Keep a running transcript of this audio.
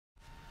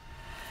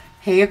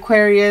Hey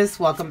Aquarius,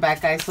 welcome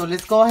back guys. So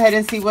let's go ahead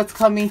and see what's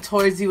coming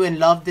towards you in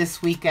love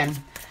this weekend.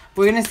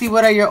 We're going to see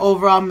what are your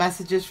overall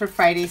messages for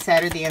Friday,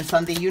 Saturday, and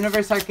Sunday.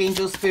 Universe,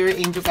 Archangel, Spirit,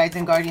 Angel, Guides,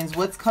 and Guardians.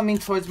 What's coming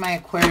towards my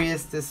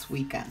Aquarius this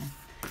weekend?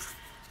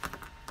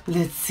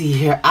 Let's see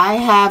here. I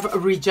have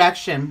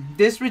rejection.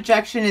 This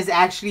rejection is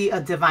actually a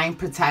divine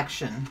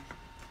protection.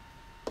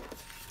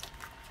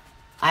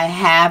 I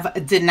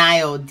have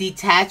denial.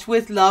 Detach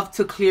with love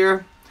to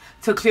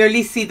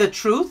clearly see the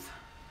truth.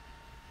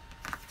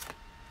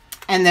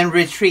 And then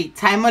retreat.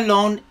 Time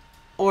alone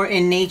or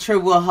in nature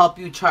will help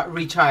you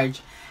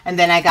recharge. And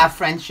then I got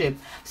friendship.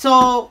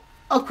 So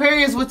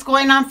Aquarius, what's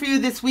going on for you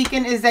this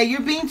weekend is that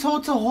you're being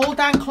told to hold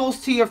on close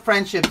to your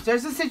friendships.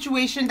 There's a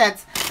situation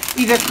that's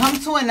either come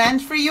to an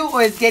end for you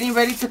or is getting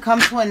ready to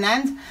come to an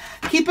end.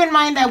 Keep in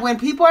mind that when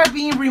people are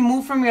being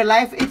removed from your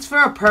life, it's for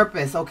a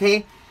purpose,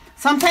 okay?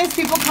 Sometimes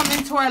people come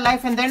into our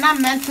life and they're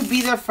not meant to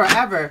be there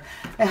forever.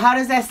 And how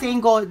does that saying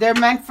go? They're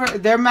meant for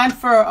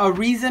a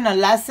reason, a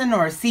lesson,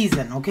 or a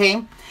season,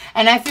 okay?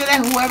 And I feel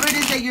that whoever it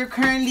is that you're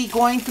currently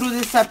going through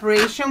this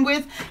separation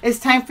with, it's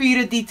time for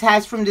you to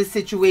detach from this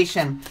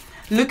situation.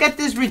 Look at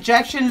this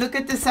rejection, look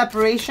at this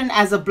separation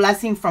as a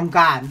blessing from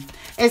God.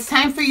 It's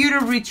time for you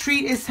to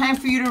retreat. It's time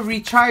for you to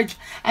recharge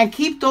and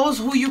keep those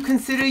who you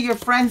consider your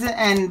friends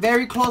and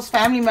very close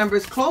family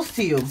members close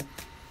to you.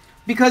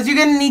 Because you're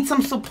going to need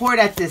some support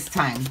at this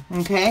time,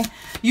 okay?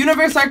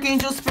 Universe,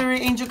 Archangel,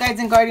 Spirit, Angel, Guides,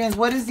 and Guardians.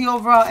 What is the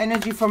overall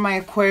energy for my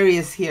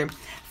Aquarius here?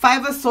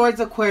 Five of Swords,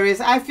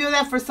 Aquarius. I feel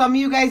that for some of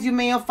you guys, you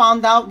may have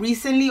found out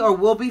recently or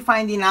will be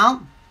finding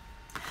out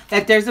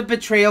that there's a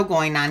betrayal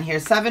going on here.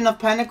 Seven of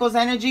Pentacles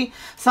energy.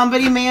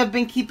 Somebody may have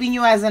been keeping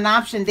you as an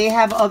option. They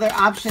have other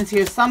options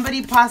here.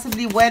 Somebody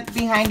possibly went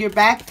behind your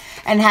back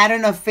and had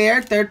an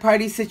affair,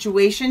 third-party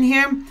situation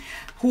here.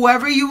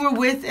 Whoever you were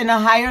with in a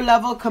higher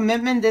level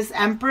commitment, this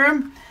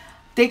Emperor,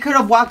 they could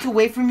have walked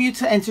away from you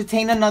to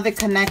entertain another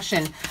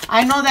connection.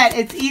 I know that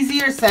it's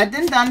easier said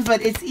than done,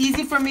 but it's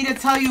easy for me to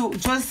tell you,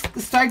 just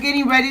start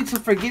getting ready to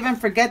forgive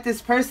and forget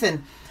this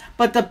person.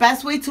 But the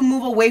best way to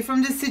move away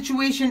from this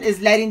situation is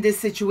letting this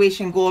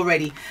situation go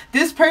already.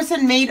 This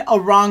person made a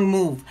wrong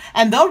move.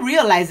 And they'll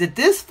realize it.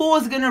 This fool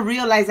is going to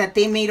realize that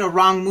they made a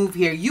wrong move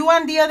here. You,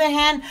 on the other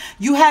hand,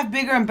 you have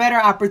bigger and better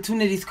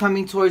opportunities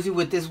coming towards you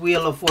with this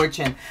Wheel of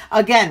Fortune.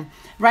 Again,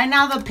 right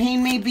now the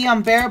pain may be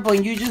unbearable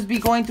and you just be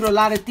going through a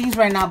lot of things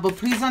right now. But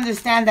please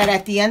understand that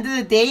at the end of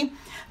the day,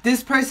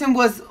 this person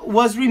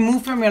was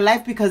removed from your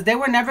life because they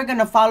were never going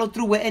to follow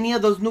through with any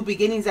of those new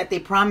beginnings that they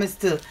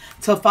promised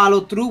to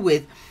follow through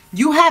with.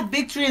 You have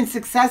victory and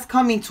success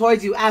coming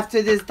towards you.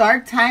 After this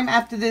dark time,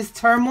 after this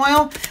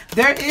turmoil,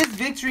 there is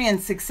victory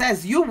and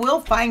success. You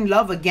will find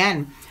love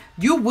again.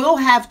 You will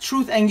have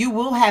truth and you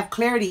will have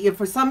clarity. If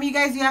for some of you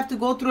guys you have to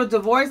go through a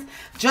divorce,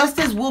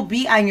 justice will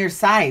be on your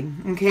side,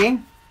 okay?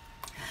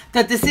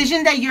 The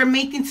decision that you're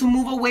making to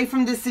move away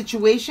from this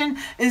situation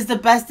is the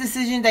best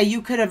decision that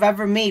you could have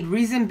ever made.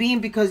 Reason being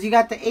because you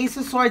got the Ace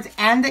of Swords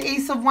and the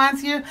Ace of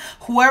Wands here.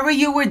 Whoever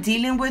you were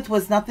dealing with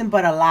was nothing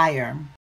but a liar.